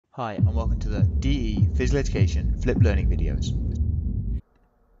Hi and welcome to the DE Physical Education Flip Learning videos.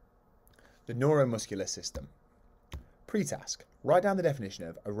 The neuromuscular system. Pre-task. Write down the definition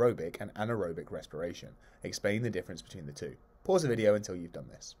of aerobic and anaerobic respiration. Explain the difference between the two. Pause the video until you've done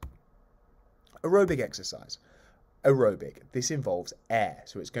this. Aerobic exercise. Aerobic. This involves air,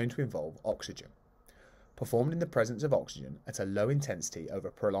 so it's going to involve oxygen. Performed in the presence of oxygen at a low intensity over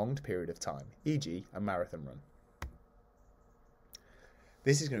a prolonged period of time, e.g. a marathon run.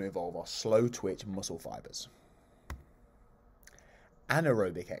 This is going to involve our slow twitch muscle fibers.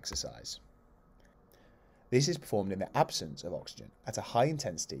 Anaerobic exercise. This is performed in the absence of oxygen at a high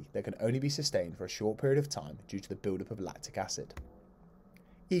intensity that can only be sustained for a short period of time due to the buildup of lactic acid,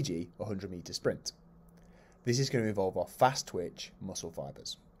 e.g. a 100-meter sprint. This is going to involve our fast twitch muscle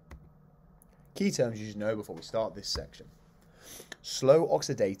fibers. Key terms you should know before we start this section. Slow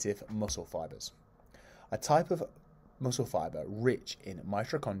oxidative muscle fibers. A type of muscle fiber rich in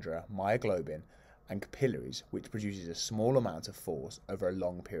mitochondria, myoglobin, and capillaries, which produces a small amount of force over a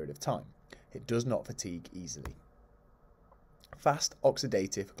long period of time. It does not fatigue easily. Fast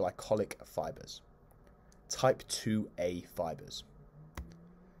oxidative glycolic fibers. Type 2A fibers.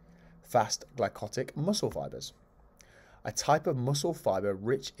 Fast glycotic muscle fibers. A type of muscle fiber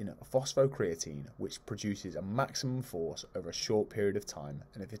rich in phosphocreatine, which produces a maximum force over a short period of time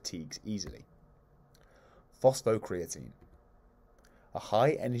and it fatigues easily. Phosphocreatine. A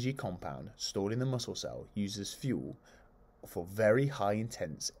high energy compound stored in the muscle cell used as fuel for very high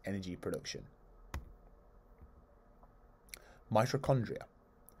intense energy production. Mitochondria.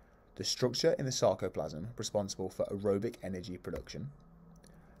 The structure in the sarcoplasm responsible for aerobic energy production.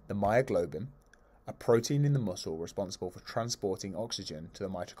 The myoglobin, a protein in the muscle responsible for transporting oxygen to the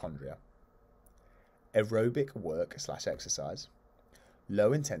mitochondria. Aerobic work/exercise.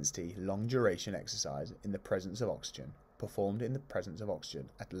 Low intensity, long duration exercise in the presence of oxygen, performed in the presence of oxygen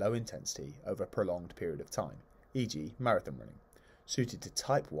at low intensity over a prolonged period of time, e.g. marathon running, suited to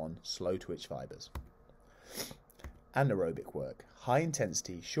type 1 slow twitch fibers. Anaerobic work, high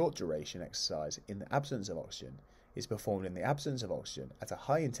intensity, short duration exercise in the absence of oxygen, is performed in the absence of oxygen at a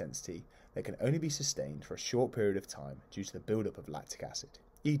high intensity that can only be sustained for a short period of time due to the buildup of lactic acid,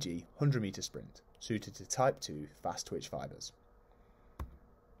 e.g. 100-meter sprint, suited to type 2 fast twitch fibers.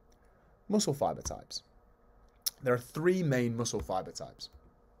 Muscle fiber types. There are three main muscle fiber types.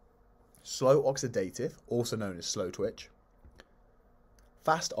 Slow oxidative, also known as slow twitch.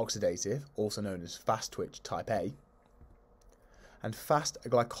 Fast oxidative, also known as fast twitch type A. And fast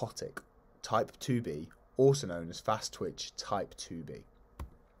glycotic type 2B, also known as fast twitch type 2B.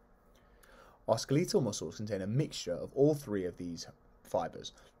 Our skeletal muscles contain a mixture of all three of these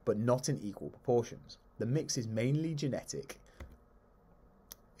fibers, but not in equal proportions. The mix is mainly genetically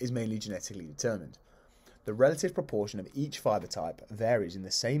determined. The relative proportion of each fiber type varies in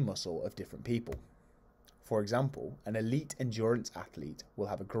the same muscle of different people. For example, an elite endurance athlete will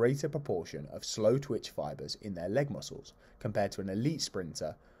have a greater proportion of slow twitch fibers in their leg muscles compared to an elite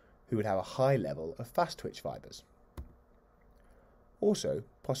sprinter who would have a high level of fast twitch fibers. Also,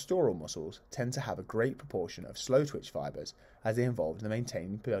 postural muscles tend to have a great proportion of slow twitch fibers as they are involved in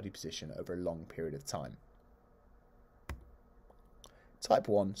maintaining body position over a long period of time. Type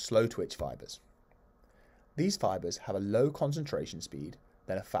 1 slow twitch fibers. These fibers have a low concentration speed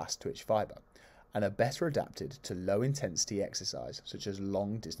than a fast twitch fiber and are better adapted to low intensity exercise such as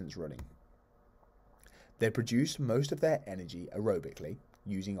long distance running. They produce most of their energy aerobically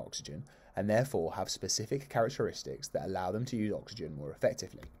using oxygen and therefore have specific characteristics that allow them to use oxygen more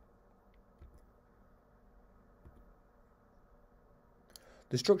effectively.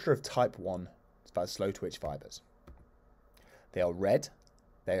 The structure of type 1 slow twitch fibers. They are red,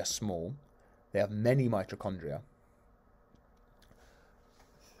 they are small, they have many mitochondria.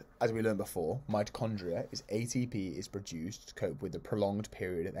 As we learned before, mitochondria is ATP is produced to cope with the prolonged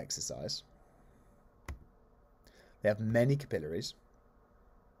period of exercise. They have many capillaries,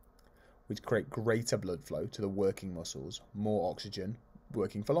 which create greater blood flow to the working muscles, more oxygen,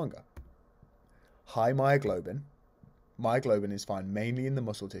 working for longer. High myoglobin. Myoglobin is found mainly in the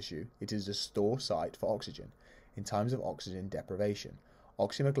muscle tissue. It is a store site for oxygen. In times of oxygen deprivation,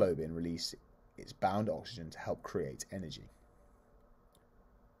 oxyhemoglobin releases its bound oxygen to help create energy.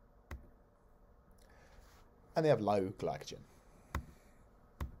 And they have low glycogen.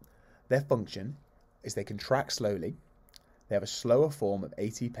 Their function is they contract slowly. They have a slower form of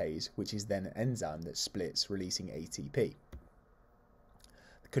ATPase, which is then an enzyme that splits, releasing ATP.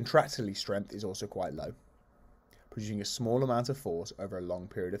 The contractile strength is also quite low, producing a small amount of force over a long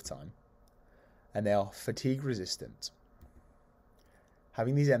period of time. And they are fatigue resistant.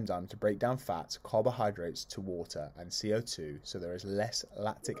 having these enzymes to break down fats, carbohydrates to water and CO2 so there is less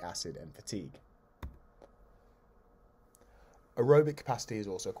lactic acid and fatigue. Aerobic capacity is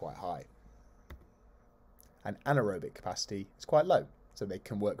also quite high, and anaerobic capacity is quite low, so they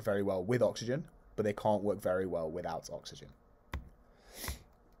can work very well with oxygen, but they can't work very well without oxygen.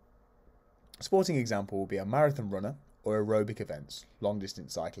 A sporting example will be a marathon runner or aerobic events, long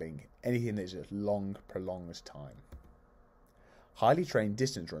distance cycling, anything that is a long, prolonged time. Highly trained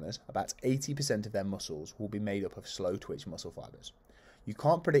distance runners, about 80% of their muscles will be made up of slow twitch muscle fibers. You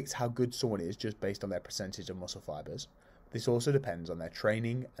can't predict how good someone is just based on their percentage of muscle fibers. This also depends on their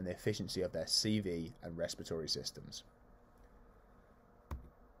training and the efficiency of their CV and respiratory systems.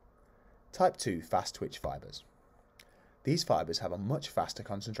 Type 2 fast twitch fibers. These fibers have a much faster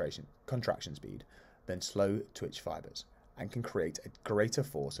contraction speed than slow twitch fibers and can create a greater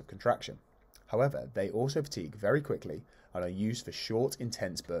force of contraction. However, they also fatigue very quickly and are used for short,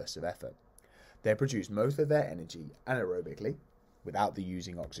 intense bursts of effort. They produce most of their energy anaerobically, without the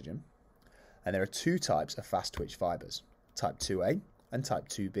using oxygen, and there are two types of fast twitch fibers, type 2A and type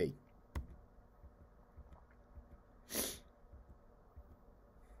 2B.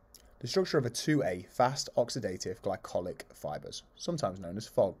 The structure of a 2A fast oxidative glycolic fibers, sometimes known as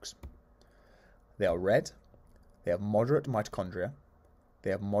FOGs. They are red, they have moderate mitochondria, they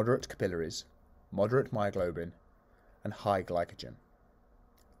have moderate capillaries, moderate myoglobin, and high glycogen.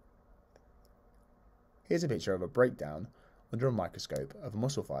 Here's a picture of a breakdown under a microscope of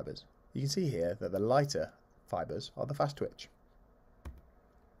muscle fibers. You can see here that the lighter fibers are the fast twitch.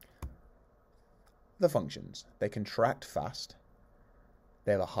 The functions: they contract fast,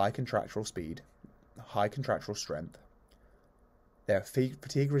 they have a high contractual speed, high contractual strength, their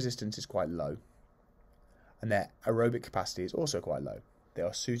fatigue resistance is quite low, and their aerobic capacity is also quite low. They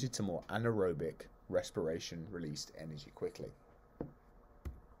are suited to more anaerobic respiration released energy quickly.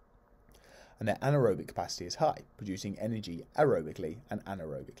 And their anaerobic capacity is high, producing energy aerobically and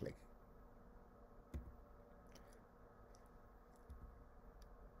anaerobically.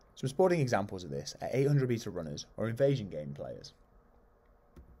 Some sporting examples of this are 800 meter runners or invasion game players.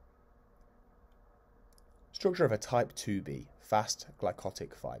 Structure of a type 2B fast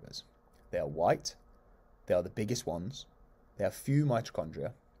glycotic fibers. They are white, they are the biggest ones, they have few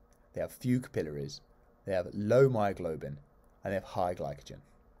mitochondria, they have few capillaries, they have low myoglobin, and they have high glycogen.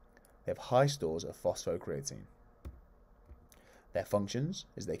 They have high stores of phosphocreatine. Their functions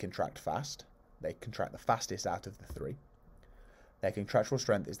is they contract fast, they contract the fastest out of the three. Their contractual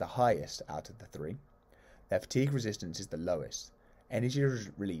strength is the highest out of the three. Their fatigue resistance is the lowest. Energy is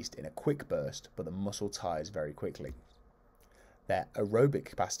released in a quick burst, but the muscle tires very quickly. Their aerobic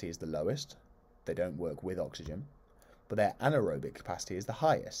capacity is the lowest. They don't work with oxygen. But their anaerobic capacity is the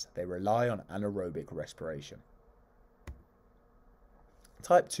highest. They rely on anaerobic respiration.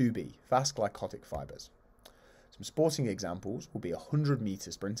 Type 2B, fast glycotic fibers. Some sporting examples will be a 100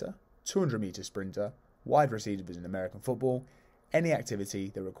 meter sprinter, 200 meter sprinter, wide receivers in American football, any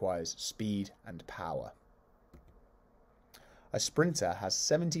activity that requires speed and power. A sprinter has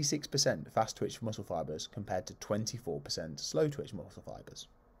 76% fast twitch muscle fibers compared to 24% slow twitch muscle fibers.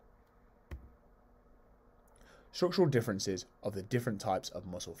 Structural differences of the different types of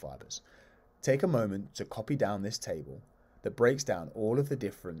muscle fibers. Take a moment to copy down this table that breaks down all of the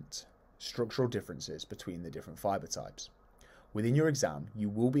different structural differences between the different fiber types. Within your exam, you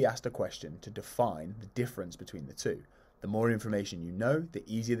will be asked a question to define the difference between the two. The more information you know, the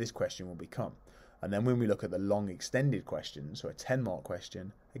easier this question will become. And then when we look at the long extended questions, so a 10-mark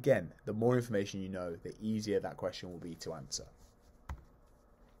question, again, the more information you know, the easier that question will be to answer.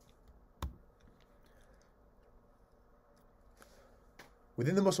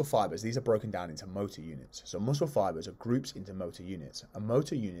 Within the muscle fibers, these are broken down into motor units. So muscle fibers are grouped into motor units. A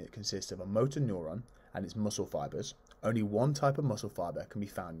motor unit consists of a motor neuron and its muscle fibers. Only one type of muscle fiber can be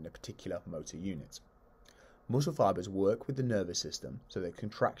found in a particular motor unit. Muscle fibers work with the nervous system so that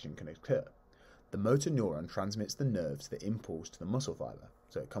contraction can occur. The motor neuron transmits the nerves the impulse to the muscle fiber.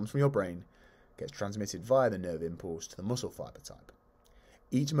 So it comes from your brain, gets transmitted via the nerve impulse to the muscle fiber type.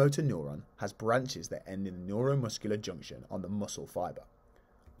 Each motor neuron has branches that end in the neuromuscular junction on the muscle fiber.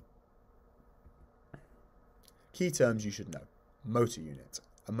 Key terms you should know. Motor unit,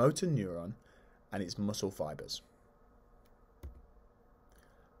 a motor neuron and its muscle fibers.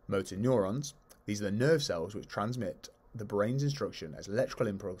 Motor neurons, these are the nerve cells which transmit the brain's instruction as electrical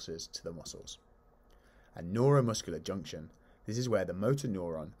impulses to the muscles. And neuromuscular junction, this is where the motor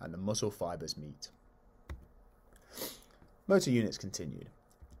neuron and the muscle fibers meet. Motor units continued.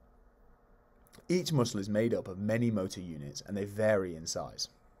 Each muscle is made up of many motor units and they vary in size.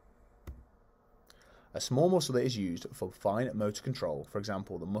 A small muscle that is used for fine motor control, for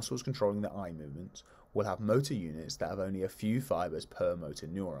example the muscles controlling the eye movements, will have motor units that have only a few fibres per motor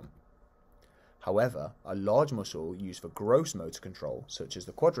neuron. However, a large muscle used for gross motor control, such as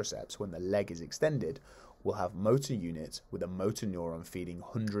the quadriceps when the leg is extended, will have motor units with a motor neuron feeding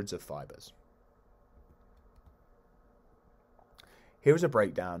hundreds of fibres. Here is a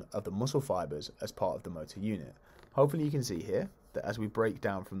breakdown of the muscle fibres as part of the motor unit. Hopefully you can see here that as we break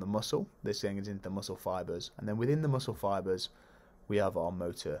down from the muscle, this goes into the muscle fibres, and then within the muscle fibres we have our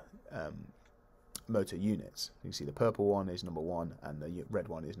motor units. You can see the purple one is number 1 and the red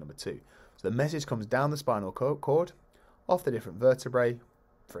one is number 2. So the message comes down the spinal cord, off the different vertebrae,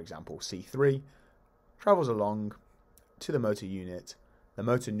 for example C3, travels along to the motor unit. The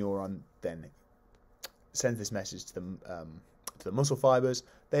motor neuron then sends this message to the muscle fibres.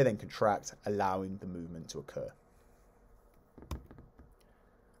 They then contract, allowing the movement to occur.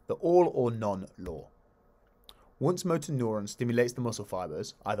 The all or none law. Once motor neuron stimulates the muscle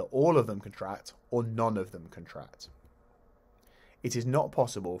fibres, either all of them contract or none of them contract. It is not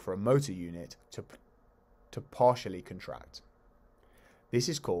possible for a motor unit to partially contract. This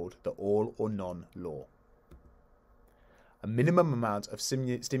is called the all or none law. A minimum amount of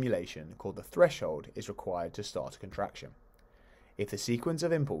stimulation, called the threshold, is required to start a contraction. If the sequence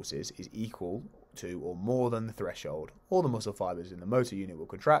of impulses is equal to or more than the threshold, all the muscle fibres in the motor unit will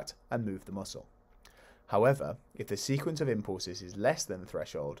contract and move the muscle. However, if the sequence of impulses is less than the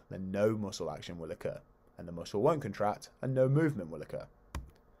threshold, then no muscle action will occur, and the muscle won't contract, and no movement will occur.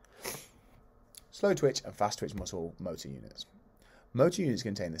 Slow twitch and fast twitch muscle motor units. Motor units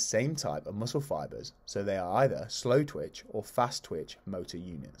contain the same type of muscle fibres, so they are either slow twitch or fast twitch motor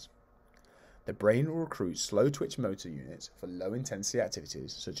units. The brain will recruit slow twitch motor units for low intensity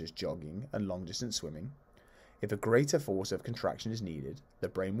activities such as jogging and long distance swimming. If a greater force of contraction is needed, the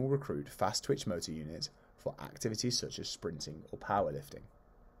brain will recruit fast twitch motor units for activities such as sprinting or powerlifting.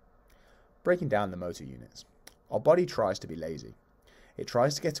 Breaking down the motor units. Our body tries to be lazy. It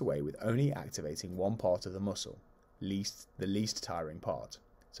tries to get away with only activating one part of the muscle, the least tiring part,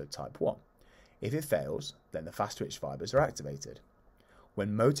 so type 1. If it fails, then the fast twitch fibres are activated.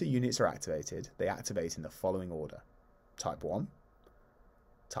 When motor units are activated, they activate in the following order: type 1,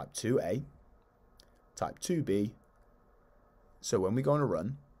 type 2A, type 2B. So when we go on a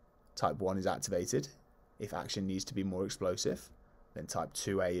run, type 1 is activated. If action needs to be more explosive, then type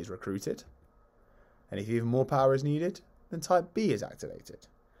 2A is recruited. And if even more power is needed, then type B is activated.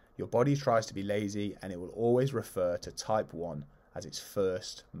 Your body tries to be lazy, and it will always refer to type 1 as its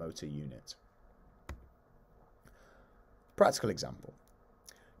first motor unit. Practical example.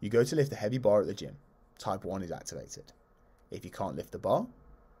 You go to lift a heavy bar at the gym. Type 1 is activated. If you can't lift the bar,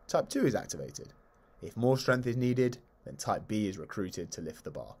 type 2 is activated. If more strength is needed, then type B is recruited to lift the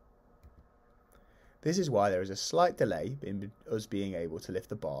bar. This is why there is a slight delay in us being able to lift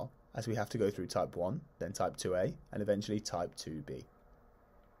the bar, as we have to go through type 1, then type 2A, and eventually type 2B.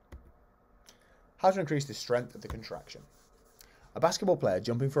 How to increase the strength of the contraction. A basketball player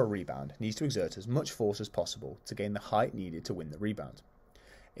jumping for a rebound needs to exert as much force as possible to gain the height needed to win the rebound.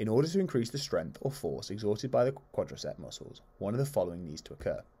 In order to increase the strength or force exerted by the quadricep muscles, one of the following needs to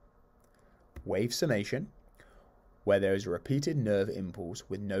occur. Wave summation, where there is a repeated nerve impulse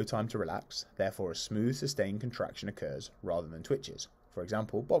with no time to relax, therefore a smooth sustained contraction occurs rather than twitches, for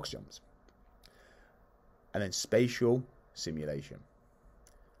example box jumps. And then spatial simulation,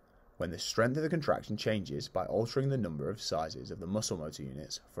 when the strength of the contraction changes by altering the number of sizes of the muscle motor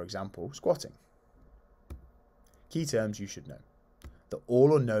units, for example squatting. Key terms you should know. The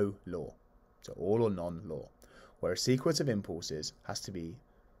all or no law, so all or none law, where a sequence of impulses has to be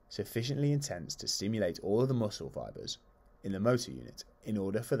sufficiently intense to stimulate all of the muscle fibres in the motor unit in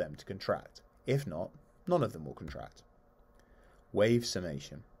order for them to contract. If not, none of them will contract. Wave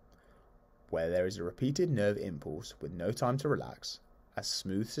summation, where there is a repeated nerve impulse with no time to relax as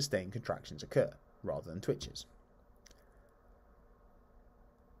smooth sustained contractions occur rather than twitches.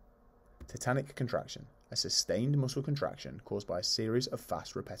 Tetanic contraction, a sustained muscle contraction caused by a series of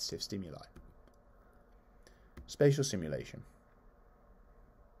fast repetitive stimuli. Spatial simulation,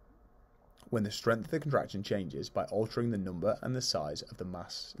 when the strength of the contraction changes by altering the number and the size of the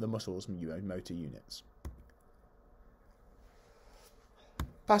muscle's motor units.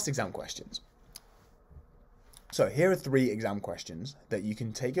 Past exam questions. So here are 3 exam questions that you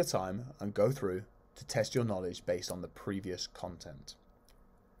can take your time and go through to test your knowledge based on the previous content.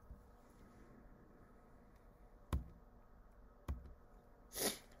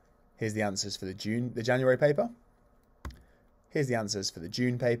 Here's the answers for the January paper. Here's the answers for the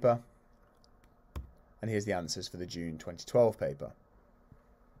June paper. And here's the answers for the June 2012 paper.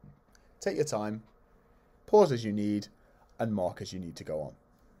 Take your time, pause as you need, and mark as you need to go on.